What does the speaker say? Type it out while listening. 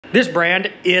This brand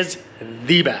is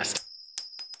the best.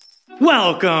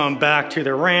 Welcome back to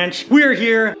the ranch. We're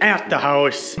here at the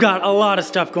house. Got a lot of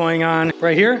stuff going on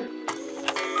right here.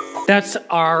 That's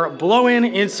our blow-in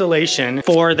insulation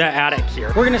for the attic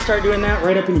here. We're gonna start doing that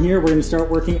right up in here. We're gonna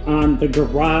start working on the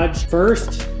garage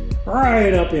first,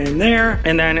 right up in there.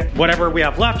 And then whatever we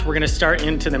have left, we're gonna start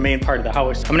into the main part of the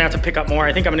house. I'm gonna have to pick up more.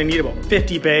 I think I'm gonna need about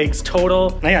 50 bags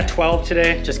total. And I got 12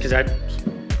 today, just cause that's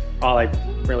all I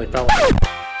really felt like.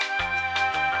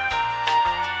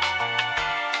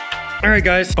 All right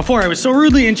guys, before I was so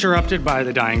rudely interrupted by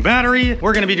the dying battery,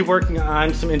 we're gonna be working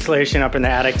on some insulation up in the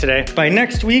attic today. By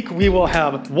next week, we will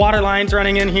have water lines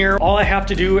running in here. All I have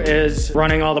to do is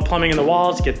running all the plumbing in the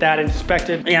walls, get that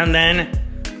inspected, and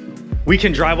then we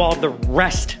can drywall the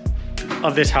rest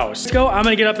of this house. Let's go, I'm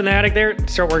gonna get up in the attic there,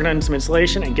 start working on some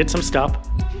insulation and get some stuff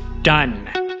done.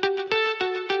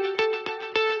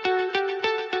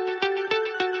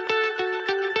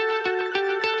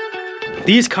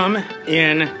 These come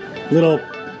in little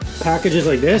packages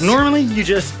like this. Normally you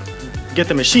just get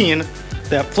the machine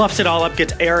that fluffs it all up,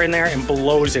 gets air in there and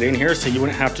blows it in here so you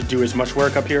wouldn't have to do as much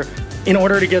work up here. In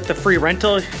order to get the free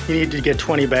rental, you need to get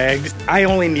 20 bags. I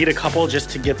only need a couple just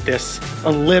to get this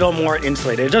a little more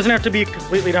insulated. It doesn't have to be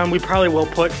completely done. We probably will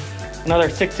put another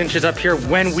 6 inches up here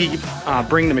when we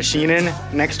bring the machine in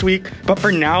next week. But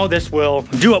for now, this will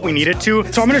do what we need it to.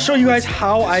 So I'm gonna show you guys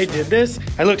how I did this.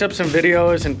 I looked up some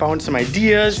videos and found some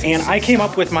ideas, and I came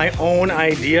up with my own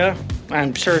idea.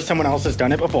 I'm sure someone else has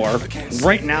done it before.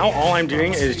 Right now, all I'm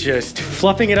doing is just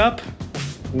fluffing it up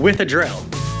with a drill.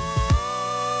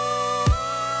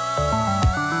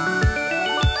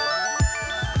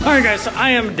 All right guys, so I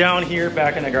am down here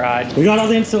back in the garage. We got all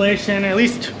the insulation, at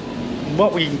least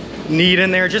what we need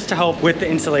in there just to help with the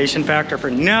insulation factor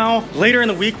for now. Later in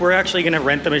the week, we're actually gonna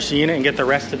rent the machine and get the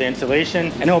rest of the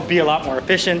insulation, and it'll be a lot more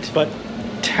efficient. But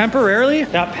temporarily,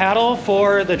 that paddle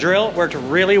for the drill worked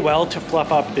really well to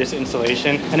fluff up this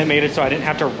insulation, and it made it so I didn't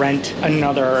have to rent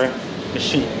another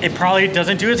machine. It probably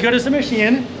doesn't do as good as the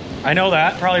machine. I know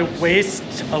that. Probably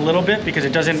wastes a little bit because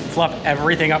it doesn't fluff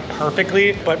everything up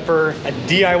perfectly, but for a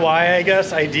DIY, I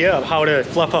guess, idea of how to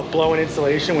fluff up blow-in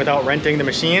insulation without renting the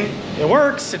machine, it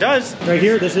works, it does. Right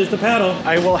here, this is the paddle.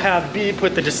 I will have B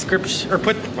put the description, or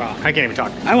well, I can't even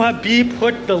talk. I will have B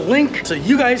put the link so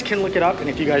you guys can look it up, and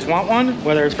if you guys want one,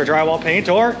 whether it's for drywall paint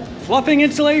or fluffing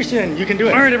insulation, you can do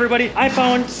it. All right, everybody, I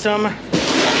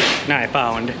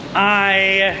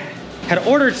had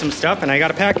ordered some stuff and I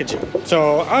got a package.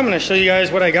 So I'm gonna show you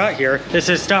guys what I got here. This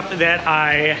is stuff that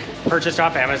I purchased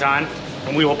off Amazon,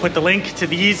 and we will put the link to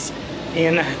these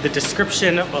in the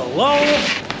description below.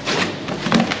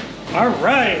 All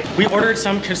right, we ordered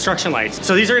some construction lights.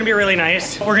 So these are gonna be really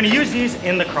nice. We're gonna use these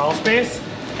in the crawl space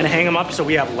and hang them up so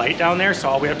we have light down there. So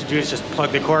all we have to do is just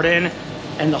plug the cord in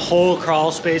and the whole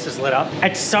crawl space is lit up.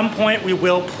 At some point, we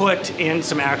will put in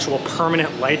some actual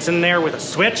permanent lights in there with a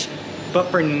switch. But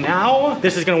for now,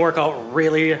 this is gonna work out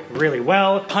really, really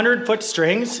well. 100-foot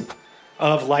strings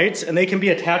of lights, and they can be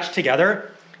attached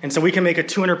together. And so we can make a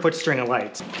 200-foot string of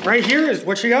lights. Right here is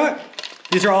what you got.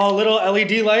 These are all little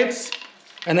LED lights,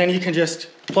 and then you can just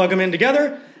plug them in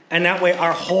together, and that way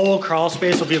our whole crawl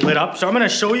space will be lit up. So I'm gonna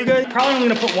show you guys. Probably only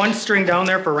gonna put one string down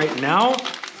there for right now,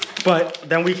 but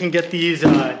then we can get these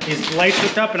lights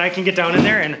hooked up, and I can get down in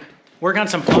there and work on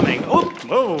some plumbing. Oh,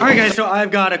 whoa. All right guys, so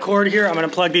I've got a cord here. I'm gonna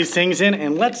plug these things in,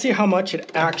 and let's see how much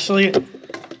it actually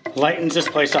lightens this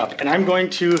place up. And I'm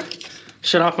going to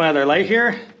shut off my other light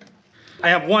here. I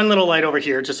have one little light over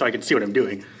here just so I can see what I'm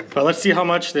doing. But let's see how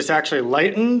much this actually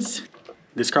lightens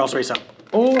this crawl space up.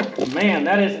 Oh man,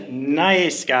 that is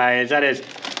nice, guys. That is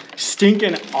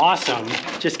stinking awesome.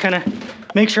 Just kind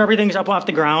of make sure everything's up off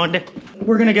the ground.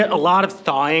 We're gonna get a lot of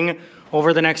thawing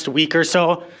over the next week or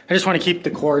so. I just want to keep the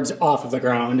cords off of the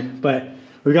ground, but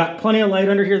we got plenty of light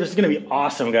under here. This is gonna be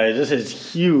awesome, guys. This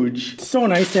is huge. It's so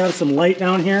nice to have some light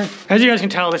down here. As you guys can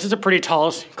tell, this is a pretty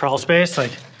tall crawl space.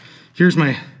 Like,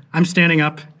 I'm standing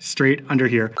up straight under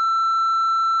here.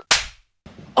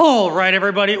 All right,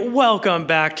 everybody, welcome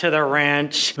back to the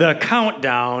ranch. The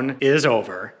countdown is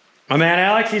over. My man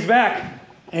Alex, he's back.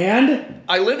 And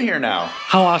I live here now.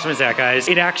 How awesome is that, guys?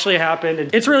 It actually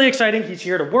happened. It's really exciting. He's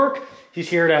here to work. He's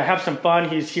here to have some fun.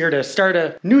 He's here to start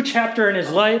a new chapter in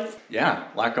his life. Yeah,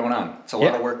 a lot going on. It's a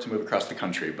lot of work to move across the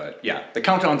country, but yeah, the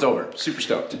countdown's over. Super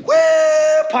stoked. Woo!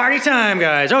 Party time,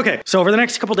 guys. Okay, so over the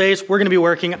next couple days, we're gonna be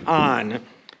working on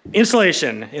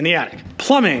insulation in the attic,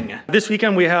 plumbing. This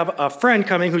weekend, we have a friend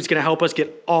coming who's gonna help us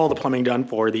get all the plumbing done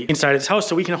for the inside of this house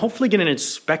so we can hopefully get an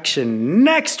inspection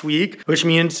next week, which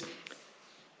means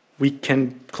we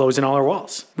can close in all our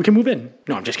walls. We can move in.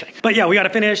 No, I'm just kidding. But yeah, we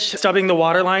gotta finish stubbing the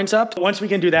water lines up. Once we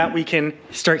can do that, we can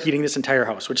start heating this entire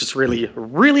house, which is really,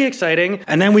 really exciting.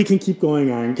 And then we can keep going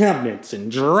on cabinets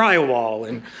and drywall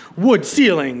and wood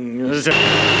ceilings.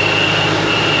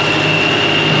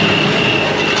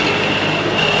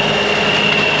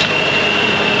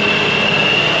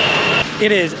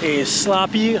 It is a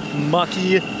sloppy,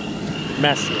 mucky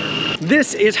mess here.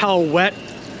 This is how wet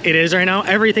it is right now.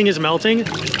 Everything is melting.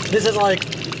 This is like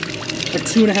a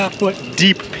 2.5 foot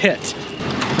deep pit.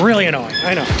 Really annoying,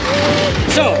 I know.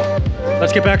 So,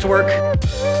 let's get back to work.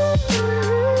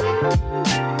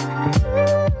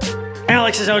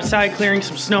 Alex is outside clearing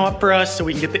some snow up for us so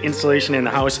we can get the insulation in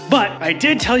the house. But I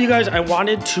did tell you guys I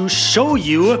wanted to show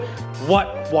you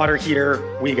what water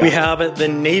heater we got. We have the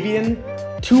Navien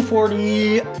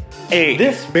 240a.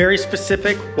 This very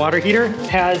specific water heater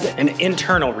has an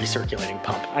internal recirculating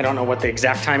pump. I don't know what the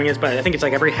exact timing is, but I think it's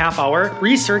like every half hour.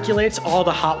 Recirculates all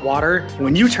the hot water.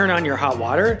 When you turn on your hot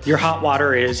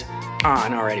water is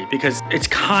on already because it's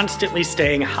constantly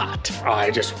staying hot. I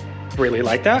just really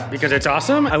like that because it's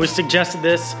awesome. I was suggested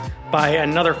this by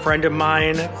another friend of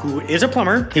mine who is a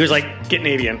plumber. He was like, get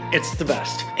Navien, it's the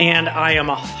best. And I am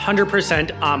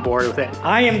 100% on board with it.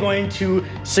 I am going to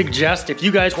suggest if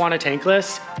you guys want a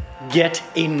tankless, get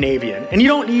a Navien. And you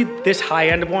don't need this high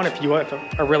end of one if you have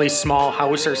a really small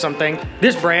house or something.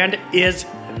 This brand is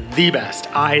the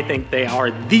best. I think they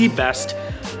are the best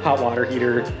hot water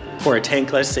heater for a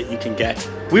tankless that you can get.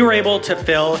 We were able to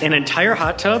fill an entire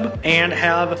hot tub and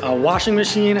have a washing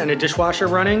machine and a dishwasher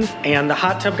running, and the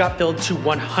hot tub got filled to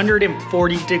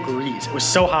 140 degrees. It was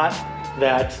so hot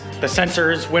that the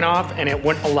sensors went off and it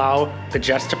wouldn't allow the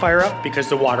jets to fire up because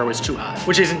the water was too hot,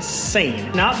 which is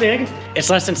insane. Not big, it's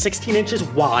less than 16 inches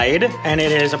wide, and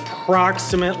it is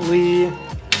approximately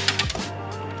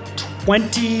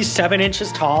 27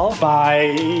 inches tall by,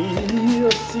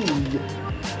 let's see,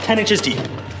 10 inches deep.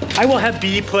 I will have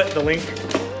B put the link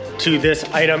to this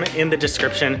item in the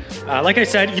description. Like I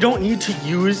said, you don't need to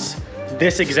use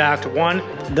this exact one.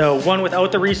 The one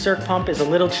without the recirc pump is a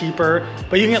little cheaper,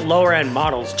 but you can get lower end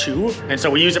models too. And so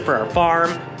we use it for our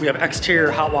farm. We have exterior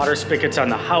hot water spigots on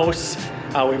the house.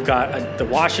 We've got the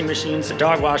washing machines, the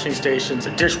dog washing stations,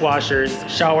 the dishwashers, the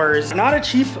showers. Not a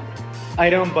cheap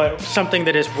item, but something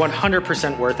that is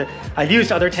 100% worth it. I've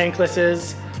used other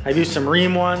tanklesses. I've used some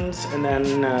Rheem ones and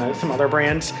then some other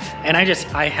brands, and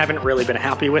I haven't really been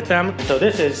happy with them. So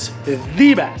this is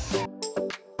the best.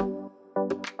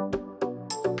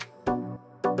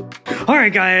 All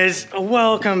right, guys,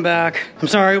 welcome back. I'm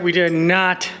sorry we did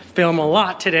not film a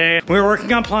lot today. We were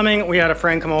working on plumbing. We had a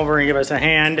friend come over and give us a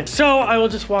hand. So I will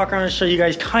just walk around and show you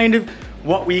guys kind of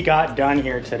what we got done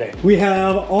here today. We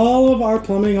have all of our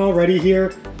plumbing already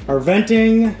here. Our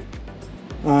venting,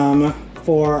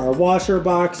 for our washer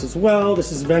box as well.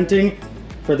 This is venting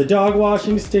for the dog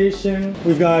washing station.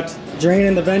 We've got drain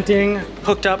and the venting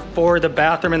hooked up for the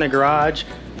bathroom in the garage.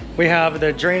 We have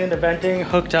the drain and the venting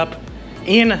hooked up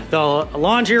in the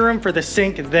laundry room for the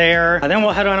sink there. And then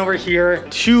we'll head on over here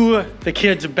to the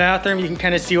kids' bathroom. You can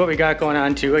kind of see what we got going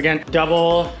on too. Again,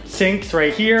 double sinks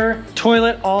right here.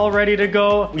 Toilet all ready to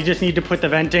go. We just need to put the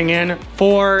venting in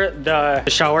for the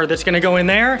shower that's gonna go in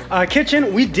there.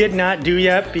 Kitchen, we did not do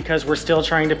yet because we're still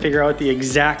trying to figure out the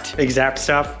exact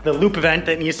stuff. The loop vent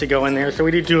that needs to go in there. So we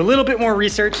need to do a little bit more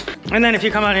research. And then if you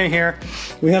come on in here,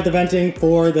 we have the venting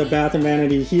for the bathroom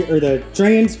vanity here, or the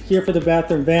drains here for the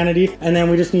bathroom vanity. And then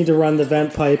we just need to run the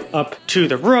vent pipe up to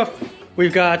the roof.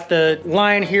 We've got the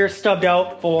line here stubbed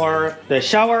out for the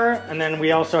shower, and then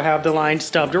we also have the line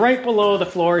stubbed right below the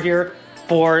floor here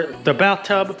for the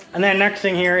bathtub. And then next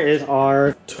thing here is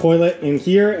our toilet in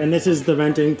here, and this is the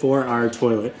venting for our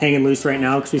toilet. Hanging loose right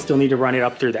now because we still need to run it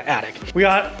up through the attic. We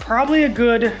got probably a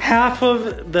good half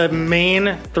of the main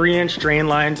 3-inch drain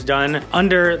lines done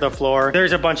under the floor.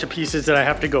 There's a bunch of pieces that I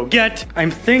have to go get.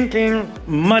 I'm thinking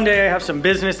Monday I have some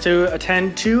business to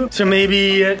attend to, so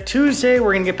maybe Tuesday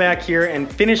we're gonna get back here and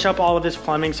finish up all of this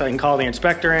plumbing so I can call the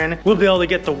inspector in. We'll be able to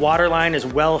get the water line as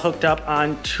well hooked up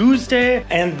on Tuesday,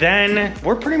 and then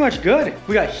we're pretty much good.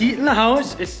 We got heat in the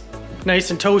house. It's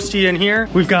nice and toasty in here.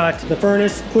 We've got the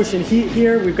furnace pushing heat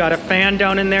here. We've got a fan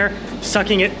down in there,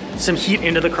 sucking some heat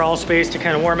into the crawl space to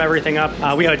kind of warm everything up.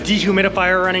 We have a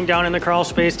dehumidifier running down in the crawl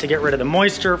space to get rid of the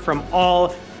moisture from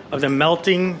all of the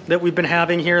melting that we've been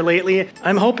having here lately.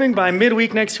 I'm hoping by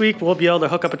midweek next week, we'll be able to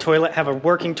hook up a toilet, have a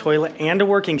working toilet and a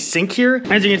working sink here.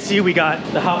 As you can see, we got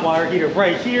the hot water heater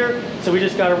right here. So we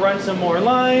just gotta run some more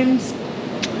lines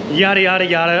yada, yada,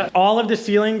 yada. All of the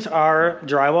ceilings are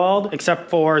drywalled except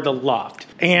for the loft.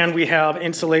 And we have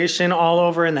insulation all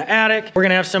over in the attic. We're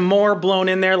gonna have some more blown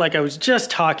in there like I was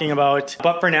just talking about.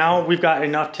 But for now, we've got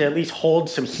enough to at least hold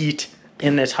some heat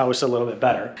in this house a little bit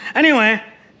better. Anyway,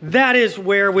 that is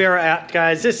where we are at,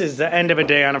 guys. This is the end of a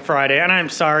day on a Friday, and I'm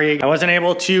sorry I wasn't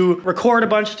able to record a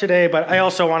bunch today, but I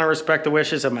also want to respect the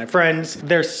wishes of my friends.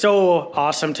 They're so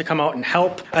awesome to come out and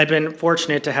help. I've been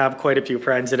fortunate to have quite a few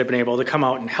friends that have been able to come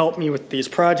out and help me with these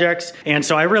projects, and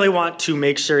so I really want to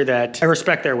make sure that I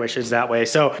respect their wishes that way.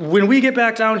 So when we get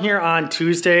back down here on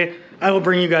Tuesday, I will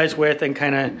bring you guys with and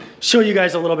kind of show you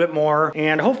guys a little bit more,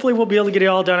 and hopefully we'll be able to get it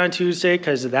all done on Tuesday,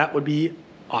 because that would be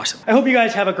awesome. I hope you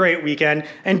guys have a great weekend,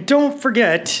 and don't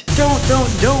forget,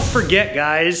 don't forget,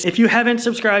 guys, if you haven't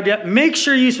subscribed yet, make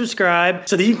sure you subscribe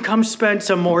so that you can come spend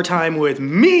some more time with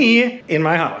me in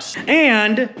my house.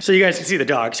 And so you guys can see the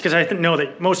dogs, because I know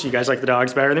that most of you guys like the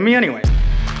dogs better than me anyways.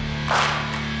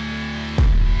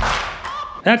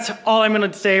 That's all I'm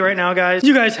gonna say right now, guys.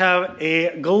 You guys have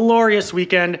a glorious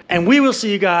weekend, and we will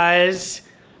see you guys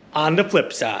on the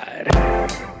flip side.